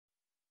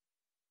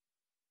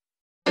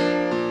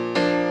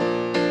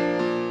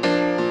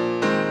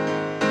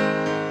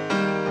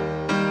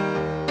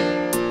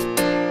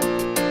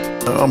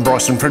I'm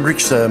Bryson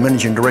Fredericks,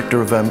 Managing Director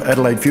of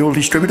Adelaide Fuel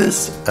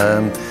Distributors,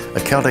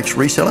 a Caltex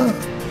reseller.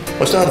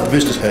 I started the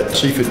business at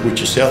Seaford,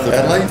 which is south of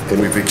Adelaide,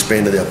 and we've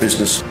expanded our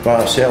business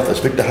far south as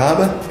Victor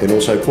Harbour and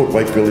also Port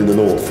Wakefield in the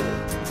north.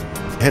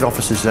 Head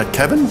office is at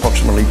Cavan,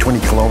 approximately 20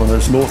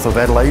 kilometres north of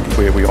Adelaide,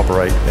 where we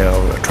operate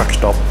our truck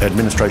stop,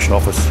 administration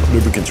office,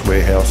 lubricants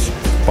warehouse,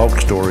 bulk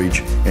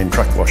storage and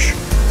truck wash.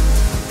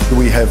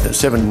 We have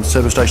 7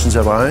 service stations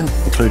of our own,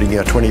 including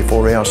our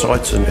 24-hour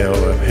sites and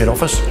our head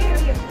office.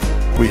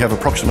 We have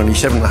approximately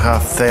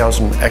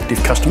 7,500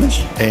 active customers,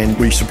 and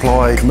we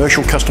supply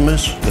commercial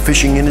customers, the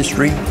fishing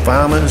industry,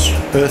 farmers,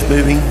 earth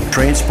moving,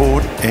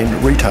 transport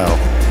and retail.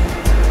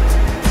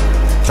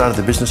 Started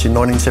the business in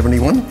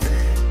 1971.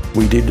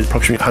 We did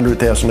approximately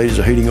 100,000 litres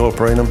of heating oil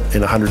per annum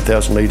and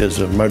 100,000 litres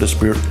of motor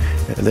spirit.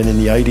 And then in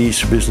the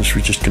 80s, the business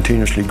was just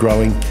continuously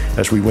growing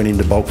as we went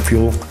into bulk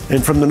fuel.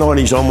 And from the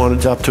 90s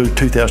onwards up to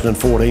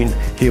 2014,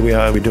 here we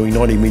are, we're doing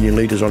 90 million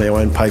litres on our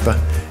own paper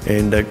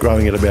and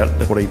growing at about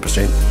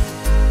 14%.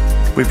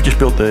 We've just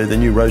built the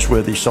new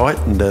Roseworthy site,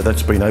 and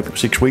that's been open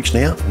 6 weeks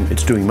now.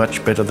 It's doing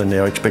much better than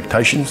our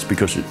expectations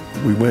because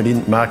we weren't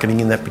in marketing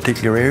in that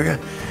particular area,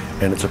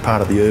 and it's a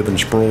part of the urban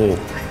sprawl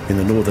in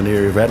the northern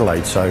area of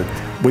Adelaide, so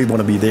we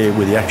want to be there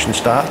where the action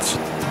starts.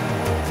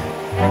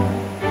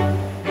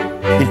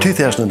 In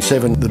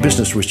 2007, the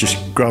business was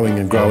just growing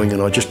and growing,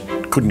 and I just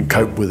couldn't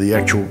cope with the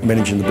actual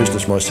managing the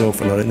business myself,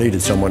 and I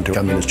needed someone to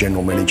come in as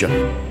general manager.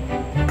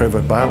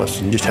 Trevor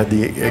Barlis just had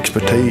the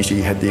expertise,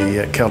 he had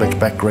the Caltex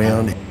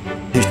background.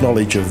 His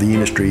knowledge of the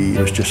industry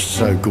was just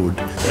so good.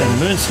 An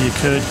emergency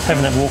occurred,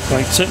 having that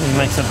walkway certainly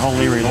makes that whole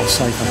area a lot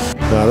safer.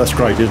 No, that's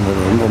great, isn't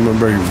it? I'm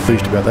very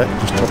pleased about that.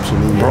 Just tops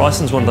them in.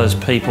 Bryson's one of those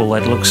people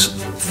that looks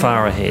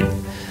far ahead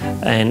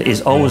and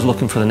is always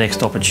looking for the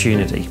next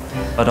opportunity.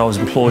 But I was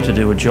employed to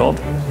do a job,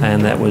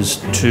 and that was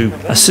to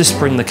assist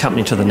bring the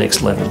company to the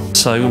next level.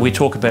 So we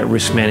talk about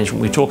risk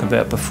management, we talk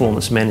about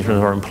performance management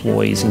of our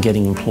employees and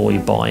getting employee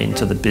buy-in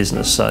to the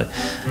business. So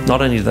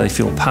not only do they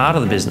feel part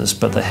of the business,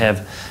 but they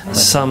have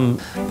some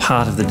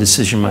part of the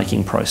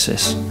decision-making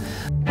process.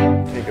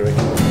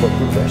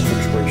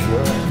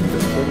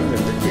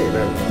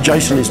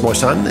 Jason is my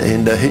son,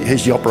 and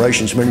he's the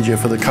operations manager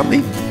for the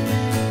company.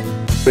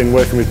 Been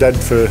working with Dad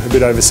for a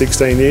bit over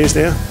 16 years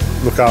now.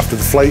 Look after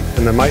the fleet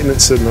and the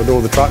maintenance and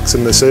all the trucks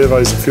and the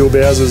servos and fuel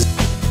bowsers.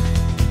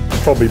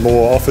 Probably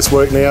more office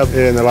work now.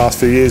 In the last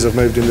few years I've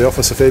moved into the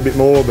office a fair bit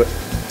more, but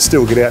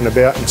still get out and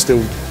about and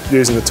still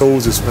using the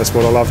tools. That's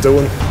what I love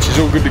doing. She's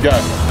all good to go.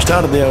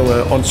 Started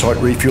our on-site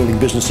refuelling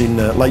business in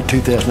late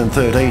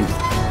 2013.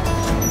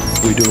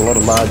 We do a lot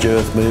of large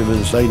earth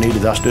movers. They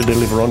needed us to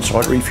deliver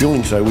on-site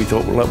refuelling, so we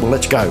thought, well,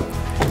 let's go.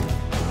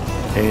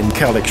 And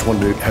Caltex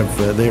wanted to have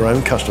their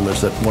own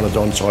customers that wanted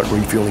on-site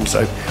refuelling,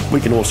 so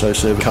we can also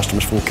serve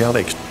customers for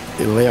Caltex.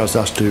 It allows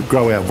us to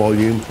grow our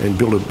volume and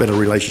build a better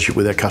relationship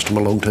with our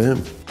customer long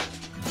term.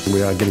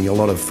 We are getting a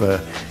lot of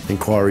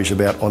inquiries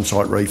about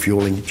on-site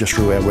refuelling just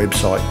through our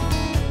website.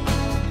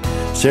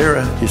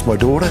 Sarah is my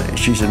daughter.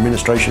 She's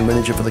administration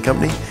manager for the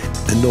company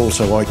and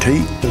also IT.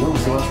 When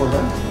was the last one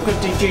done? Could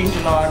do June,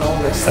 July and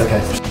August.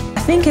 Okay.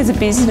 I think as a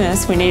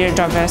business we need to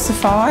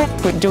diversify.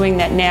 We're doing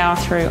that now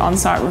through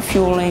on-site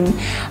refuelling.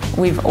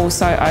 We've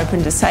also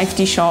opened a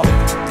safety shop.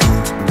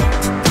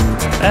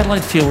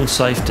 Adelaide Fuel and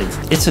Safety,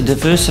 it's a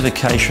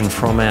diversification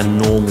from our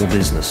normal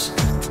business.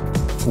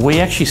 We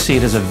actually see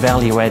it as a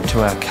value add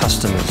to our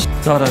customers.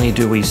 Not only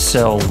do we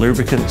sell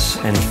lubricants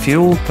and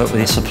fuel, but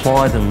we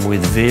supply them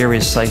with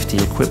various safety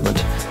equipment.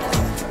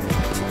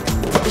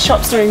 The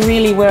shop's doing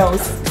really well.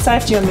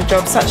 Safety on the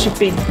job is such a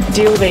big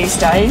deal these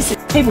days.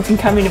 People can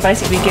come in and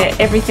basically get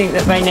everything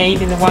that they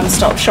need in the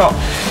one-stop shop.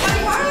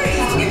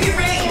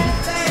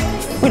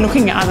 We're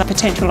looking at other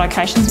potential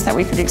locations that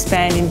we could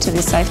expand into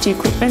the safety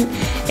equipment.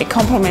 It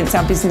complements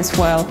our business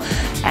well,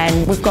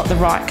 and we've got the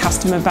right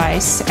customer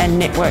base and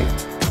network.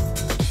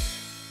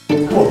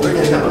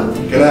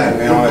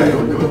 G'day, how are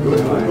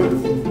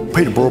you?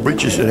 Peter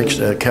Broadbridge is an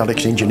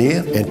ex-Caltex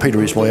engineer, and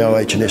Peter is my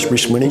OH&S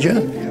risk manager,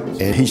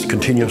 and he's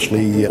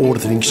continuously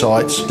auditing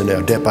sites and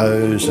our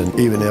depots and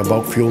even our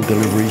bulk fuel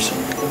deliveries.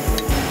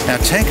 Our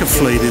tanker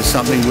fleet is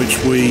something which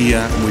we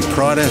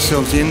pride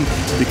ourselves in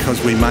because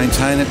we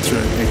maintain it to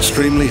an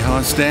extremely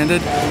high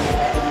standard.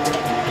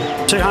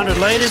 200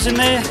 litres in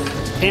there,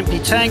 empty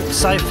tank,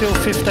 safe fuel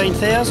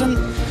 15,000.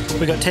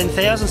 We've got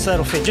 10,000, so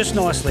that'll fit just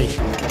nicely.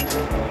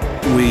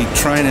 We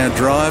train our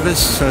drivers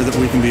so that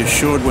we can be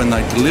assured when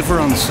they deliver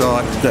on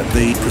site that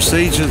the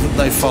procedures that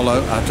they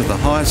follow are to the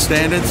highest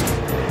standards.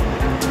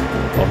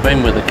 I've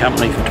been with the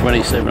company for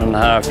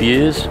 27.5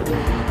 years.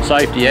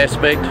 Safety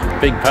aspect,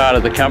 big part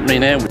of the company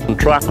now. The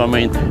truck, I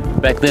mean,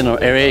 back then our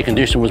air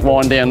conditioner was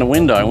wind down the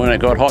window. When it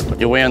got hot,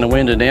 you wound the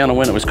window down, and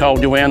when it was cold,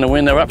 you wound the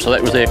window up, so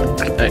that was their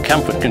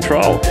comfort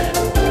control.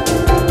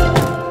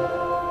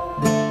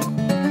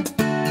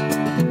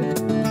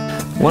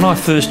 When I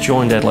first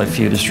joined Adelaide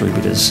Fuel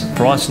Distributors,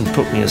 Bryson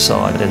put me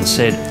aside and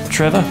said,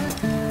 Trevor,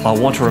 I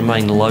want to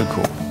remain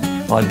local.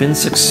 I've been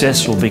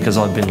successful because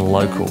I've been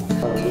local.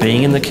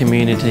 Being in the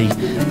community,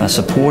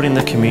 supporting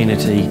the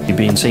community,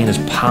 being seen as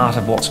part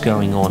of what's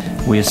going on.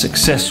 We're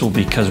successful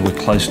because we're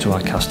close to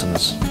our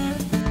customers.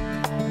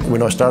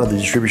 When I started the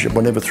distributorship,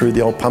 I never threw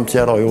the old pumps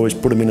out. I always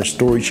put them in a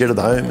storage shed at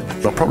the home.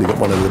 I've probably got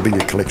one of the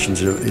bigger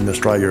collections in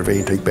Australia of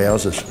antique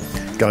Bowsers,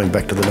 going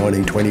back to the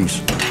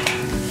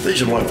 1920s.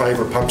 These are my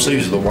favourite pumps.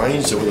 These are the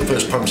Waynes. They were the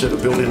first pumps ever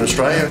built in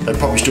Australia. They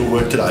probably still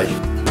work today.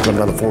 I've got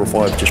another 4 or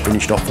 5 just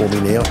finished off for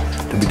me now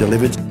to be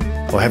delivered.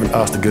 I haven't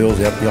asked the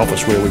girls out in the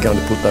office where we're going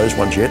to put those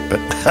ones yet, but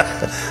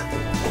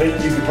Pete,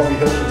 you could probably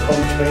help with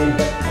comments, man.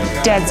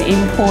 Dad's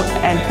input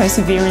and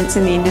perseverance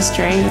in the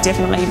industry has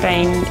definitely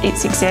been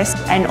its success,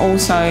 and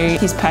also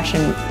his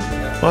passion.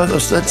 Well, at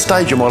that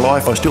stage of my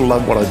life, I still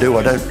love what I do.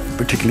 I don't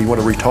particularly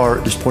want to retire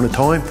at this point in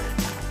time.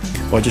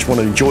 I just want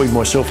to enjoy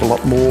myself a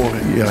lot more,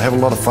 have a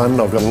lot of fun.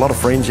 I've got a lot of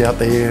friends out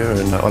there,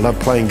 and I love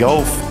playing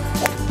golf.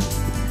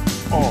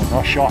 Oh,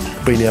 nice shot.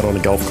 Being out on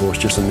a golf course,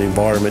 just in the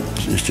environment,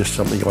 is just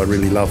something I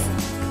really love.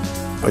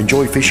 I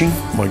enjoy fishing.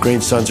 My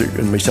grandsons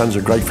and my sons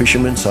are great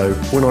fishermen, so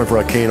whenever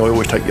I can, I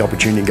always take the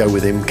opportunity to go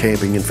with them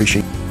camping and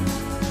fishing.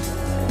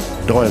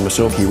 Di and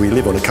myself here, we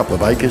live on a couple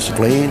of acres of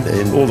land,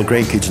 and all the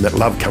grandkids and that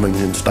love coming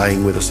and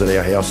staying with us at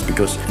our house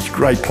because it's a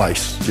great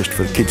place just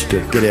for the kids to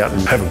get out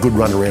and have a good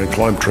run around,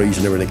 climb trees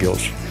and everything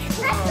else.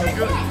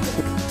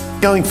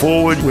 Going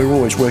forward, we're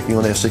always working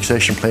on our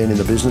succession plan in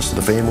the business,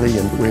 the family,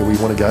 and where we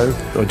want to go.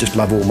 I just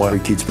love all my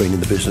kids being in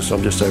the business.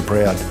 I'm just so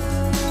proud.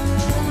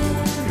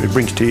 It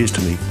brings tears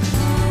to me.